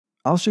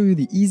I'll show you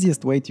the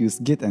easiest way to use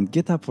Git and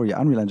Github for your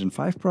Unreal Engine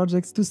 5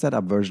 projects to set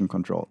up version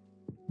control.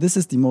 This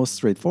is the most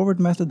straightforward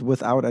method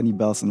without any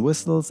bells and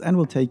whistles and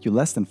will take you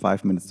less than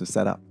 5 minutes to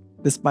set up.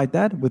 Despite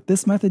that, with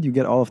this method you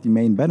get all of the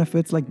main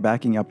benefits like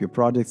backing up your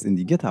projects in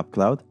the GitHub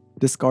cloud,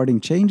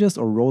 discarding changes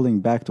or rolling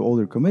back to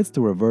older commits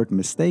to revert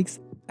mistakes,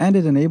 and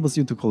it enables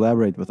you to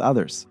collaborate with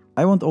others.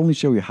 I won't only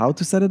show you how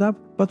to set it up,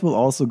 but we'll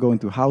also go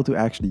into how to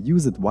actually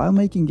use it while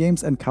making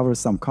games and cover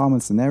some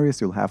common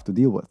scenarios you'll have to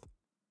deal with.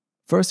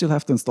 First, you'll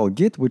have to install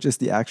Git, which is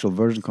the actual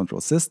version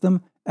control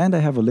system, and I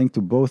have a link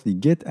to both the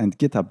Git and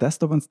GitHub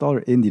desktop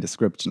installer in the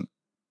description.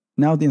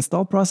 Now, the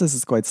install process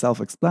is quite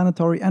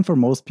self-explanatory, and for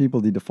most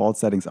people the default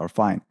settings are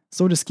fine,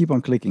 so just keep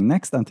on clicking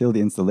next until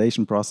the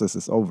installation process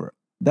is over.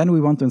 Then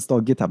we want to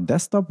install GitHub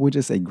Desktop, which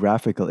is a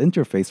graphical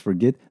interface for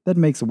Git that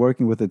makes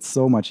working with it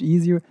so much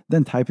easier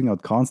than typing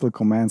out console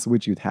commands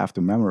which you'd have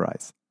to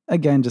memorize.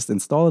 Again, just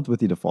install it with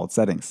the default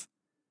settings.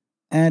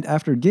 And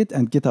after Git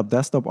and GitHub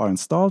Desktop are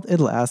installed,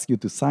 it'll ask you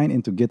to sign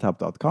into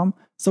github.com,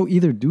 so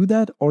either do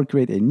that or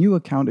create a new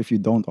account if you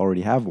don't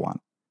already have one.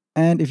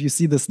 And if you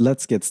see this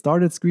Let's Get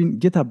Started screen,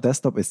 GitHub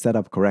Desktop is set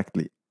up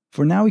correctly.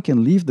 For now, we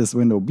can leave this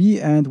window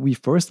be, and we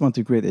first want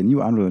to create a new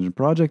Unreal Engine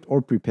project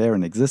or prepare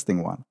an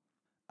existing one.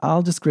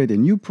 I'll just create a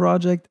new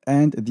project,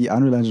 and the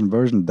Unreal Engine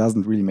version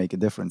doesn't really make a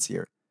difference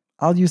here.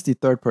 I'll use the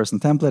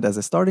third-person template as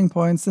a starting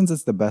point since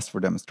it's the best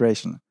for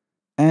demonstration.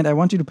 And I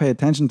want you to pay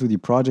attention to the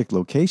project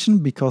location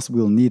because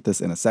we'll need this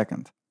in a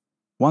second.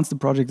 Once the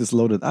project is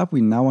loaded up,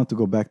 we now want to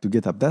go back to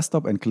GitHub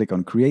Desktop and click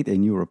on Create a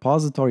new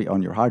repository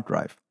on your hard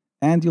drive.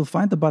 And you'll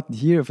find the button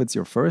here if it's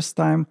your first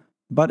time,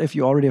 but if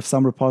you already have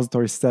some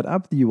repositories set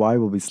up, the UI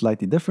will be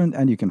slightly different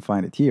and you can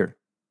find it here.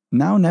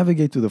 Now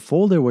navigate to the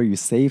folder where you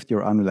saved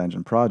your Unreal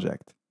Engine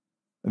project.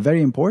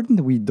 Very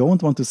important, we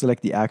don't want to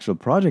select the actual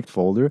project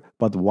folder,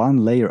 but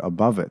one layer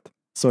above it.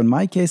 So in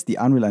my case, the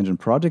Unreal Engine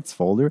projects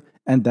folder,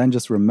 and then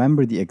just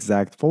remember the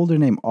exact folder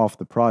name of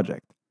the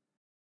project.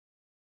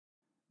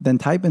 Then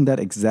type in that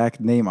exact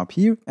name up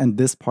here, and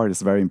this part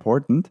is very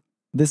important.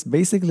 This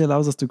basically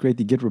allows us to create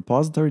the Git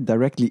repository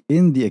directly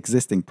in the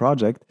existing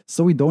project,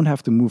 so we don't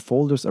have to move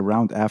folders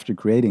around after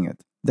creating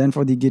it. Then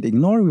for the git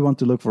ignore, we want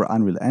to look for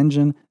Unreal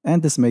Engine,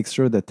 and this makes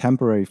sure that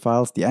temporary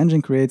files the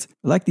engine creates,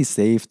 like the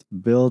saved,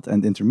 build,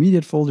 and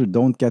intermediate folder,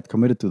 don't get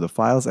committed to the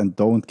files and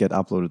don't get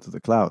uploaded to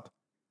the cloud.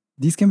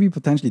 These can be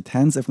potentially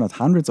tens if not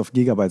hundreds of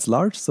gigabytes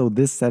large, so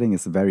this setting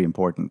is very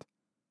important.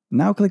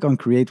 Now click on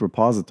Create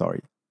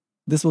Repository.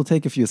 This will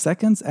take a few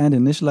seconds and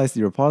initialize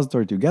the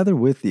repository together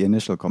with the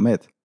initial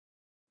commit.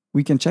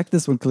 We can check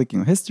this when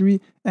clicking on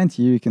History, and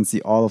here you can see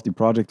all of the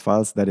project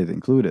files that it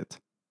included.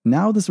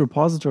 Now this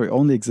repository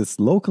only exists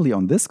locally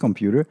on this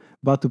computer,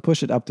 but to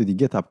push it up to the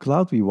GitHub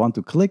cloud, we want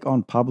to click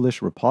on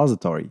Publish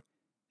Repository.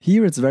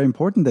 Here it's very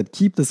important that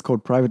Keep this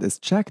code private is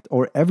checked,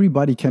 or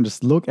everybody can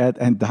just look at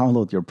and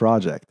download your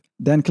project.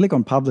 Then click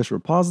on Publish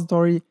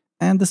Repository,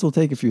 and this will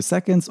take a few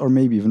seconds or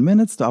maybe even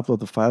minutes to upload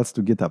the files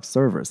to GitHub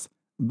servers.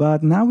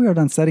 But now we are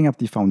done setting up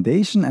the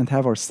foundation and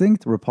have our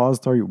synced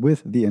repository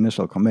with the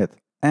initial commit.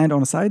 And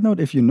on a side note,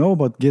 if you know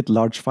about Git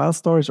Large File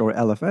Storage or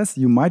LFS,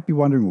 you might be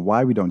wondering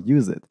why we don't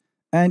use it.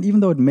 And even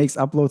though it makes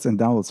uploads and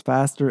downloads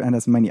faster and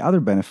has many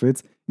other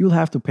benefits, you'll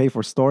have to pay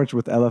for storage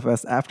with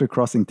LFS after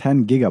crossing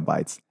 10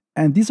 gigabytes.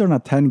 And these are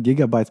not 10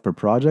 gigabytes per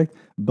project,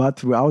 but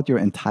throughout your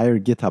entire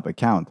GitHub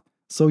account.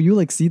 So you'll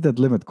exceed that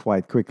limit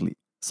quite quickly.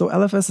 So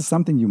LFS is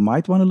something you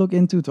might want to look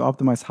into to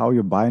optimize how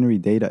your binary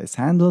data is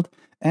handled,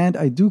 and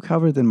I do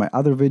cover it in my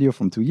other video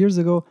from 2 years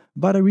ago,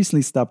 but I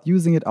recently stopped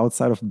using it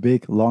outside of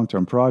big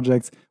long-term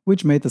projects,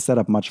 which made the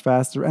setup much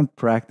faster and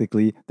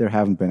practically there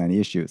haven't been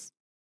any issues.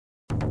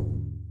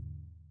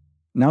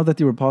 Now that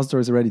the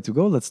repository is ready to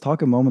go, let's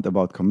talk a moment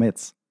about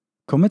commits.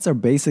 Commits are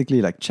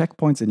basically like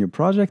checkpoints in your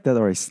project that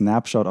are a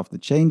snapshot of the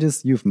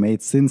changes you've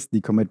made since the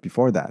commit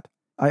before that.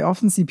 I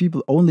often see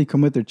people only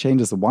commit their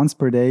changes once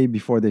per day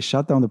before they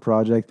shut down the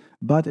project,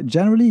 but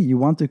generally you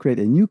want to create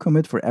a new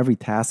commit for every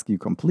task you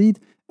complete,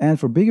 and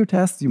for bigger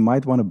tasks you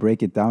might want to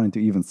break it down into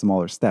even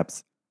smaller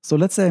steps. So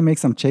let's say I make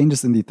some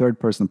changes in the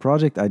third-person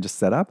project I just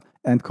set up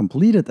and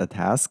completed a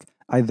task.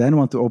 I then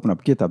want to open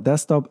up GitHub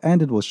Desktop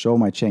and it will show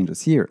my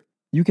changes here.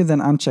 You can then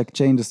uncheck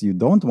changes you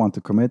don't want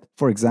to commit,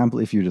 for example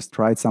if you just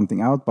tried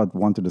something out but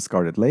want to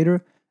discard it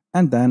later,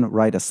 and then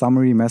write a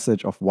summary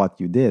message of what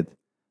you did.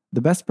 The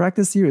best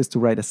practice here is to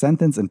write a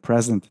sentence in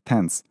present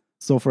tense.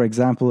 So for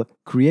example,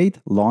 create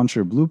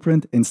launcher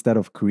blueprint instead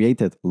of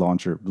created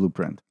launcher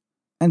blueprint.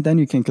 And then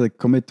you can click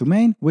commit to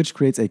main, which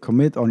creates a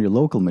commit on your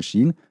local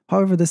machine.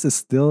 However, this is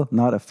still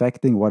not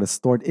affecting what is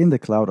stored in the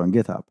cloud on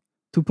GitHub.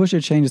 To push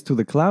your changes to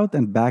the cloud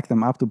and back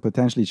them up to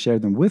potentially share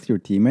them with your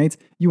teammates,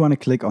 you want to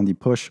click on the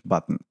push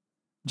button.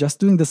 Just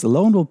doing this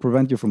alone will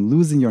prevent you from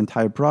losing your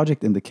entire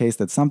project in the case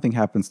that something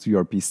happens to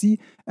your PC,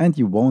 and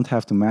you won't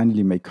have to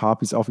manually make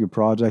copies of your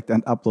project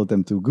and upload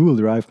them to Google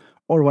Drive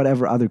or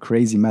whatever other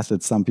crazy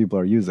methods some people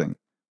are using.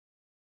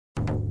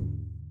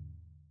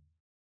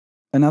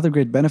 Another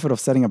great benefit of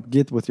setting up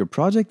Git with your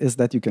project is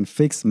that you can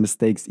fix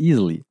mistakes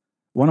easily.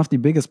 One of the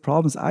biggest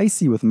problems I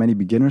see with many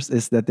beginners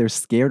is that they're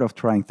scared of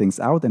trying things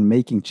out and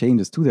making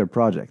changes to their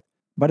project.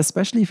 But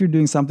especially if you're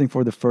doing something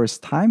for the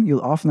first time,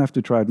 you'll often have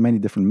to try out many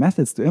different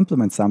methods to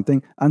implement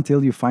something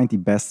until you find the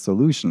best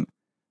solution.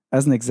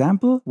 As an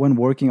example, when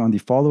working on the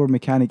follower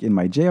mechanic in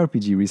my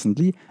JRPG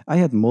recently, I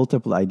had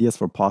multiple ideas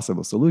for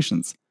possible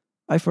solutions.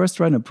 I first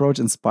tried an approach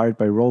inspired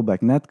by rollback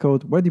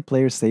netcode where the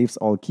player saves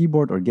all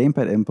keyboard or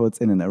gamepad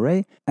inputs in an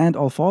array, and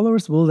all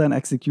followers will then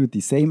execute the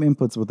same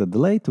inputs with a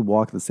delay to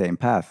walk the same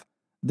path.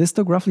 This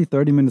took roughly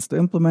 30 minutes to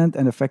implement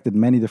and affected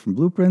many different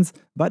blueprints,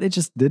 but it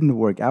just didn't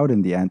work out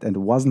in the end and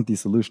wasn't the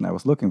solution I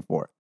was looking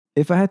for.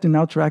 If I had to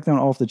now track down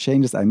all of the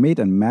changes I made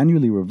and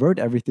manually revert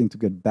everything to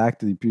get back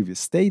to the previous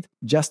state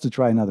just to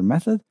try another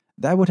method,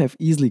 that would have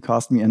easily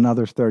cost me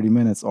another 30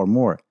 minutes or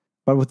more.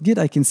 But with Git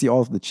I can see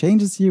all of the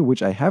changes here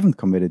which I haven't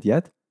committed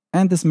yet,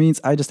 and this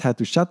means I just had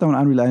to shut down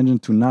Unreal Engine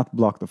to not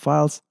block the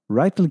files,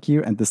 right-click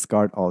here and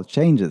discard all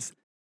changes.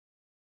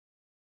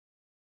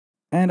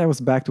 And I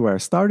was back to where I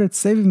started,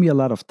 saving me a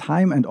lot of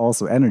time and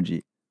also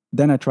energy.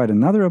 Then I tried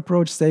another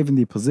approach, saving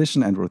the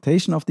position and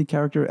rotation of the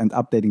character and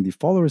updating the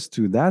followers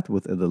to that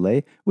with a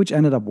delay, which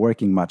ended up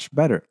working much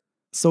better.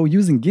 So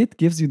using Git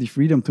gives you the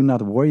freedom to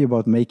not worry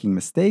about making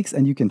mistakes,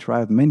 and you can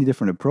try out many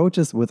different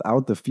approaches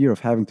without the fear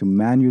of having to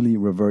manually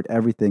revert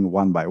everything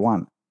one by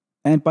one.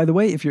 And by the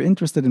way, if you're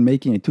interested in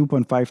making a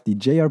 2.5D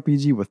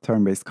JRPG with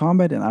turn-based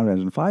combat in Unreal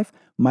Engine 5,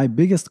 my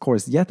biggest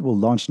course yet will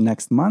launch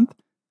next month.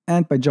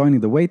 And by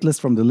joining the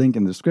waitlist from the link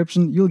in the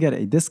description, you'll get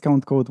a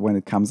discount code when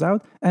it comes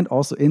out and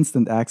also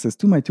instant access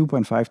to my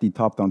 2.5D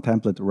top-down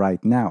template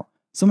right now.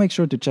 So make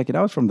sure to check it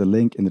out from the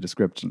link in the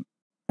description.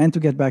 And to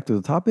get back to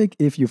the topic,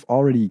 if you've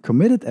already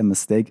committed a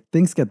mistake,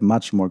 things get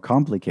much more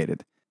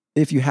complicated.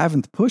 If you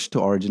haven't pushed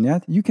to origin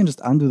yet, you can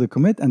just undo the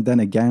commit and then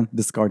again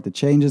discard the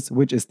changes,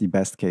 which is the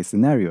best case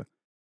scenario.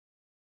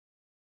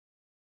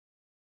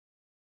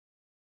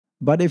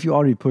 But if you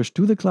already pushed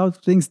to the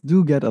cloud, things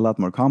do get a lot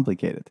more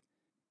complicated.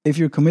 If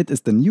your commit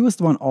is the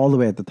newest one all the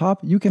way at the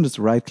top, you can just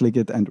right-click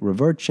it and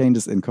revert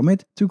changes in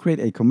commit to create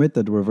a commit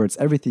that reverts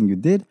everything you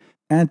did,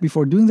 and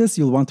before doing this,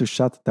 you'll want to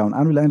shut down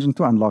Unreal Engine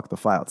to unlock the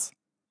files.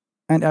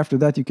 And after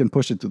that, you can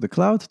push it to the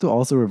cloud to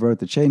also revert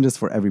the changes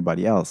for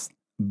everybody else.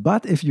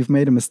 But if you've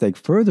made a mistake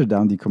further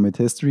down the commit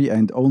history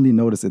and only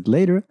notice it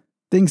later,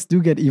 things do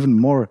get even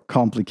more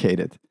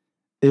complicated.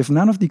 If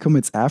none of the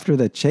commits after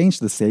that change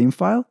the same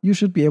file, you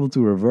should be able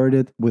to revert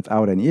it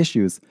without any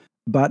issues.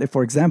 But if,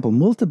 for example,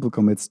 multiple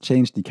commits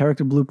change the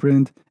character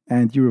blueprint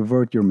and you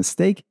revert your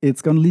mistake,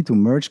 it's going to lead to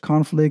merge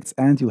conflicts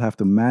and you'll have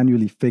to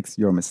manually fix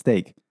your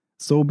mistake.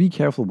 So be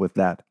careful with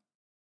that.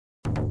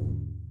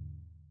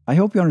 I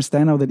hope you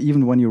understand now that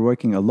even when you're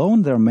working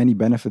alone, there are many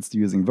benefits to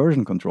using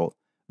version control.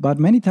 But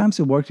many times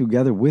you'll work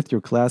together with your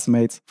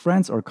classmates,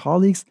 friends, or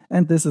colleagues,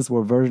 and this is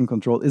where version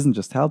control isn't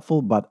just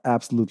helpful, but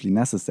absolutely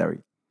necessary.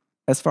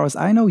 As far as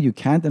I know, you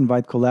can't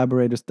invite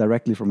collaborators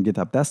directly from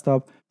GitHub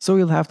Desktop, so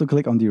you'll have to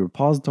click on the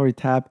repository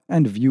tab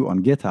and view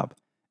on GitHub.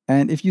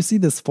 And if you see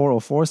this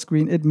 404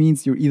 screen, it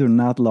means you're either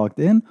not logged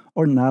in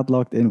or not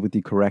logged in with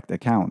the correct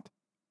account.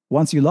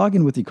 Once you log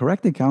in with the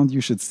correct account,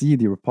 you should see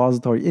the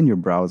repository in your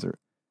browser.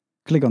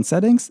 Click on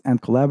Settings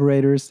and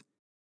Collaborators.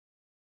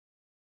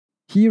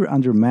 Here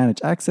under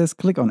Manage Access,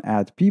 click on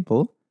Add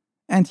People,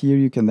 and here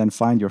you can then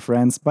find your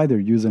friends by their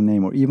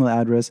username or email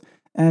address,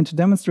 and to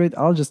demonstrate,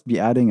 I'll just be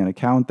adding an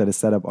account that is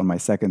set up on my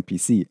second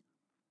PC.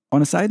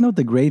 On a side note,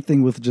 the great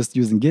thing with just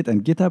using Git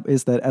and GitHub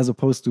is that as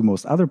opposed to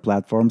most other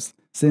platforms,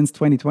 since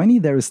 2020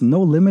 there is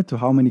no limit to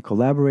how many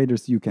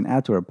collaborators you can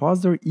add to a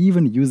repository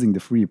even using the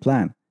free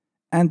plan.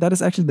 And that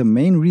is actually the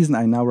main reason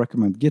I now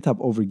recommend GitHub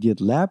over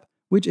GitLab,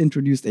 which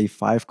introduced a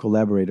 5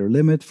 collaborator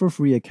limit for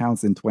free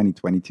accounts in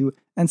 2022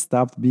 and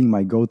stopped being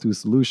my go-to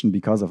solution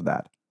because of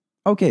that.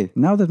 Okay,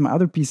 now that my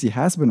other PC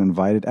has been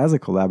invited as a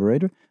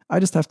collaborator, I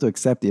just have to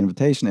accept the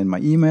invitation in my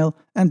email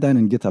and then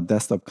in GitHub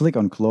Desktop click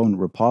on Clone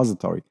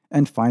Repository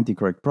and find the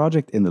correct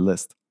project in the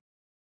list.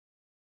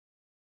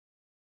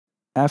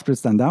 After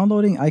it's done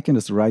downloading, I can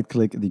just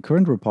right-click the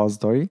current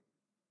repository,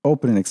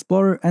 open an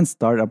Explorer and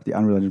start up the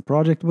Unreal Engine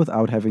project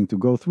without having to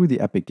go through the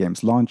Epic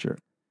Games launcher.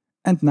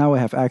 And now I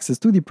have access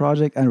to the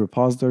project and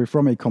repository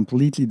from a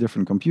completely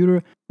different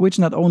computer, which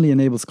not only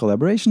enables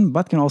collaboration,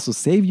 but can also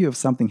save you if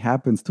something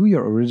happens to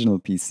your original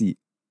PC.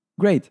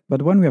 Great,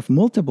 but when we have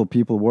multiple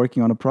people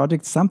working on a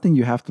project, something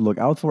you have to look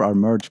out for are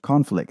merge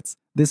conflicts.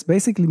 This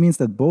basically means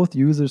that both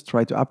users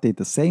try to update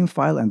the same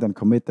file and then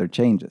commit their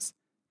changes.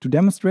 To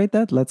demonstrate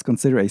that, let's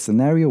consider a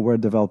scenario where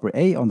developer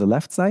A on the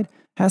left side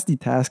has the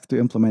task to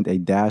implement a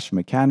dash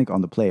mechanic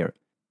on the player,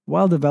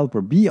 while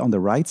developer B on the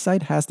right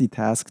side has the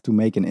task to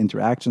make an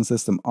interaction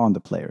system on the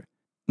player.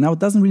 Now it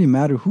doesn't really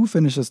matter who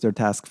finishes their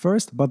task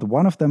first, but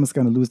one of them is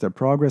going to lose their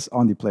progress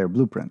on the player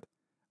blueprint.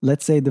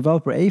 Let's say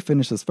developer A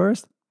finishes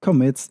first,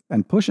 commits,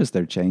 and pushes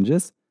their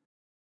changes.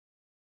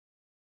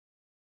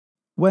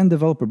 When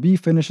developer B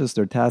finishes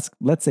their task,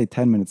 let's say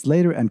 10 minutes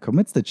later, and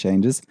commits the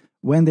changes,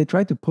 when they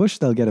try to push,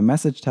 they'll get a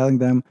message telling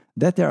them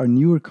that there are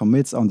newer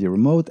commits on the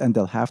remote and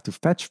they'll have to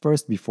fetch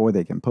first before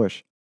they can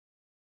push.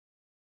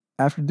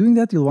 After doing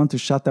that, you'll want to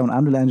shut down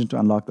Unreal Engine to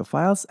unlock the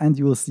files, and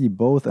you will see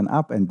both an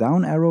up and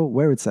down arrow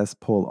where it says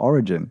pull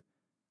origin.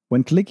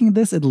 When clicking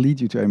this, it'll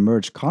lead you to a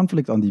merge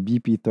conflict on the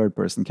BP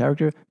third-person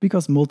character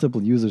because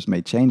multiple users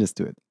made changes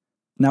to it.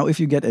 Now, if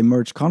you get a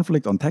merge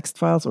conflict on text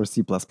files or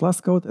C++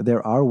 code,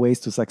 there are ways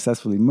to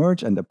successfully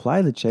merge and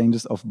apply the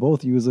changes of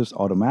both users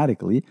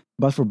automatically,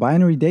 but for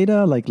binary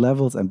data like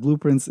levels and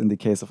blueprints in the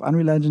case of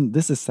Unreal Engine,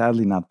 this is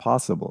sadly not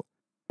possible.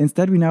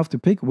 Instead, we now have to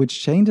pick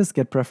which changes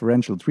get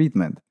preferential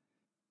treatment.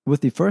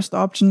 With the first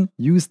option,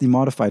 use the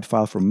modified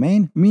file from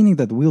main, meaning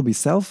that we'll be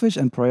selfish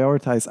and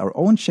prioritize our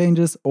own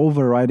changes,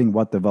 overriding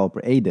what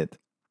developer A did.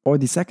 Or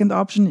the second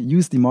option,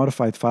 use the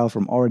modified file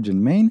from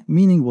origin main,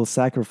 meaning we'll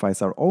sacrifice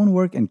our own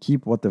work and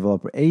keep what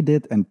developer A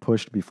did and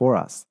pushed before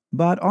us.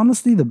 But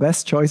honestly, the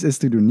best choice is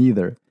to do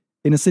neither.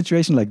 In a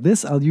situation like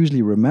this, I'll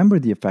usually remember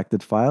the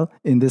affected file,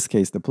 in this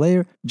case the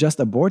player,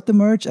 just abort the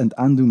merge and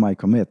undo my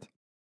commit.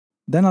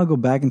 Then I'll go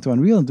back into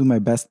Unreal and do my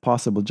best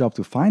possible job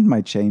to find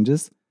my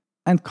changes,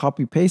 and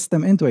copy-paste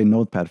them into a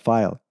notepad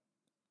file.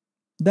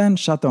 Then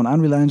shut down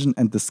Unreal Engine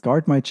and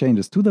discard my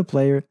changes to the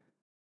player,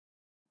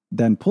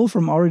 then pull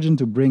from origin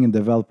to bring in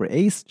developer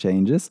A's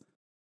changes,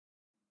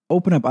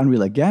 open up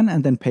Unreal again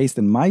and then paste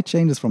in my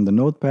changes from the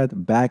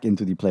notepad back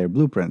into the player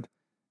blueprint.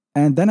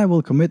 And then I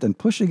will commit and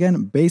push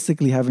again,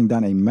 basically having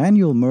done a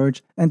manual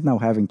merge and now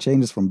having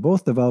changes from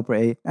both developer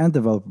A and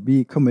developer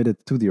B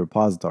committed to the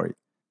repository.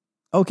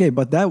 Okay,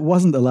 but that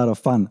wasn't a lot of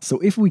fun, so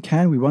if we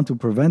can, we want to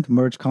prevent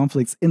merge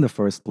conflicts in the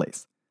first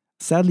place.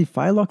 Sadly,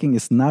 file locking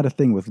is not a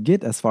thing with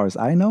Git as far as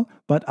I know,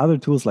 but other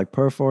tools like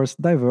Perforce,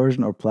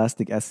 Diversion or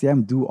Plastic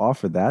SCM do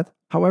offer that.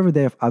 However,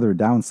 they have other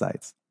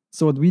downsides.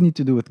 So what we need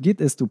to do with Git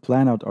is to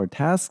plan out our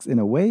tasks in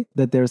a way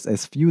that there's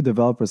as few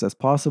developers as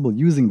possible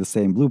using the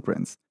same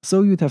blueprints.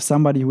 So you'd have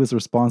somebody who is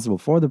responsible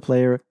for the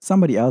player,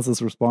 somebody else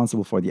is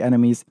responsible for the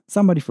enemies,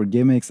 somebody for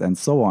gimmicks, and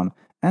so on.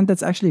 And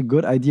that's actually a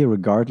good idea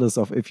regardless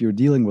of if you're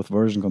dealing with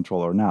version control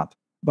or not.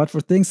 But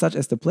for things such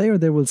as the player,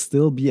 there will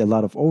still be a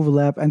lot of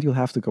overlap and you'll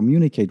have to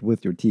communicate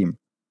with your team.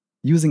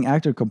 Using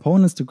actor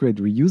components to create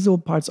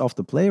reusable parts of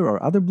the player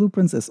or other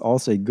blueprints is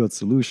also a good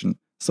solution.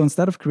 So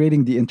instead of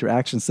creating the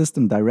interaction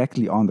system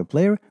directly on the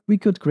player, we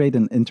could create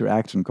an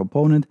interaction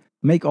component,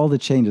 make all the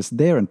changes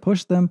there and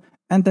push them,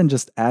 and then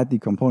just add the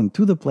component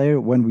to the player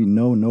when we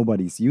know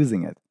nobody's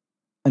using it.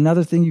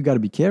 Another thing you gotta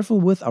be careful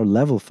with are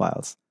level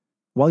files.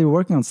 While you're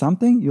working on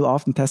something, you'll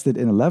often test it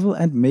in a level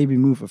and maybe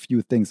move a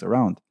few things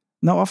around.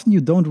 Now, often you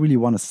don't really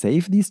want to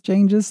save these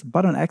changes,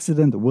 but on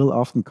accident will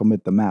often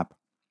commit the map.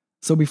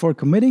 So before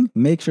committing,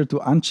 make sure to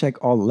uncheck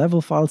all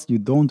level files you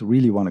don't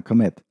really want to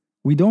commit.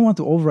 We don't want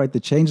to overwrite the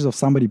changes of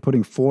somebody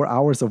putting 4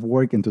 hours of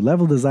work into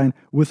level design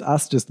with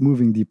us just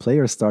moving the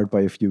player start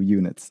by a few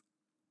units.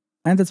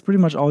 And that's pretty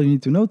much all you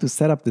need to know to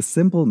set up this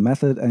simple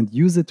method and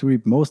use it to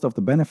reap most of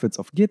the benefits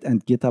of Git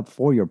and GitHub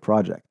for your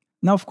project.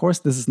 Now, of course,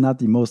 this is not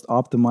the most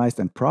optimized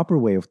and proper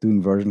way of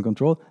doing version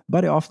control,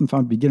 but I often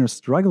found beginners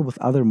struggle with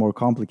other more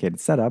complicated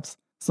setups.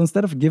 So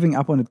instead of giving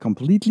up on it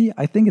completely,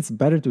 I think it's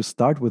better to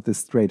start with this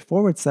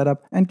straightforward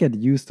setup and get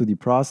used to the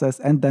process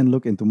and then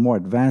look into more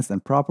advanced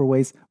and proper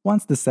ways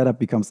once the setup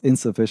becomes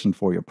insufficient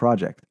for your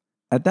project.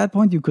 At that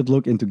point, you could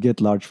look into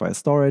Git large file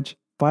storage,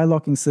 file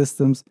locking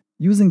systems,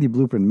 using the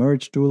blueprint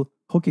merge tool,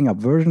 hooking up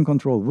version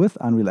control with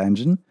Unreal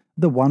Engine,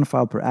 the one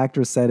file per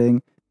actor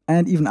setting,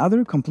 and even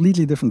other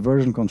completely different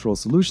version control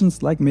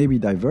solutions like maybe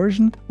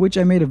Diversion, which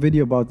I made a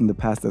video about in the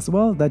past as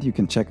well that you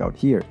can check out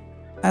here.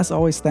 As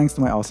always, thanks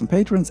to my awesome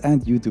patrons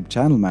and YouTube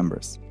channel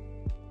members.